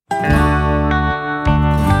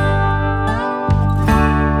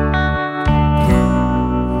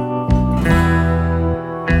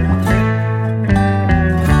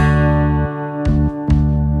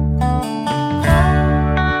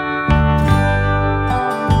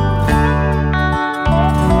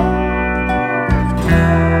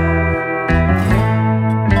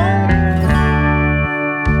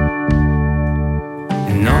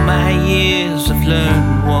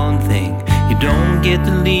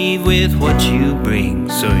leave with what you bring,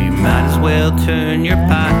 so you might as well turn your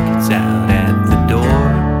pockets out at the door.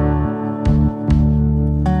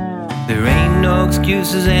 There ain't no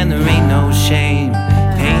excuses and there ain't no shame.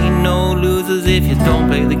 Ain't no losers if you don't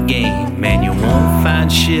play the game. And you won't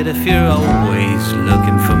find shit if you're always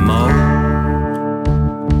looking for more.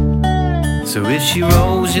 So if she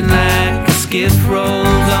rolls you like a skiff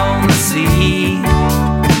rolls on the sea,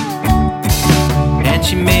 and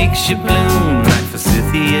she makes you bloom like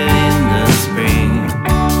forsythia in the spring,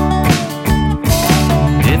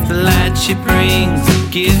 if the light she brings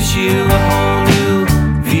gives you a whole new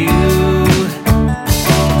view,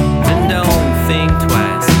 then don't think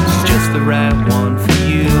twice, she's just the right one for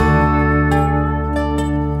you.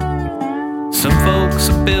 Some folks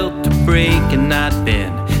are built to break and not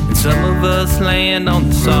bend, and some of us land on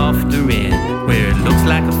the softer end, where it looks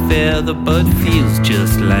like a feather but feels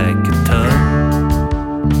just like a tug.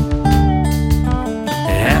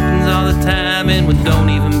 Time and we don't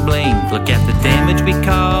even blink. Look at the damage we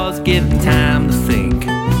cause, given time to think.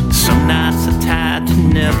 Some knots are tied to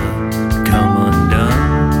never come undone.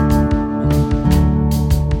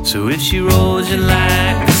 So if she rolls you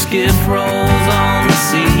like a skiff rolls on the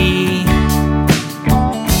sea,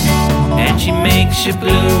 and she makes you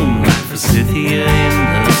bloom like forsythia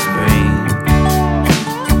in the spring,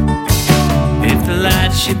 if the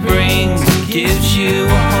light she brings gives you a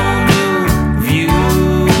whole new view,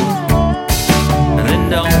 then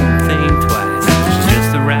don't think twice, she's just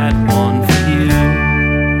the right one for you.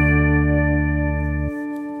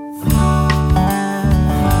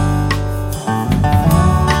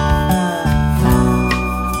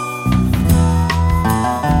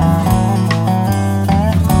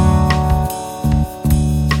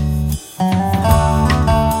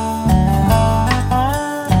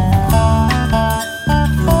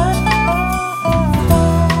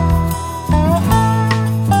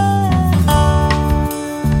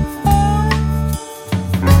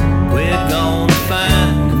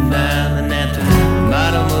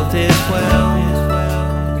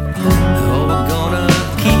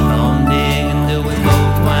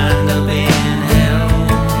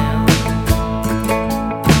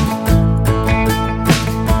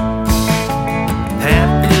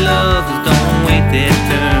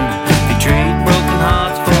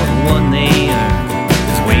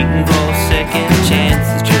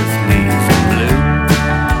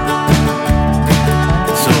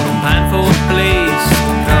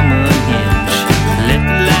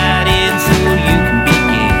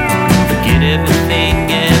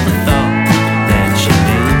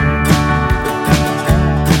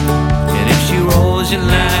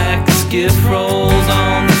 Like a skiff rolls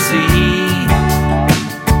on the sea,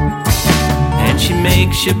 and she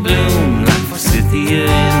makes you bloom like forsythia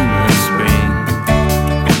in the spring,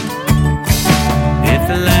 if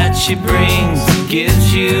the light she brings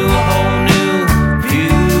gives you a whole new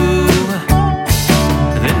view,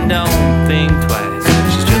 then don't think twice,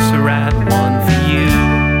 she's just the right one for you.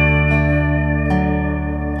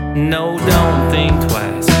 No, don't think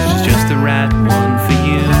twice, she's just the right one for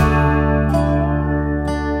you.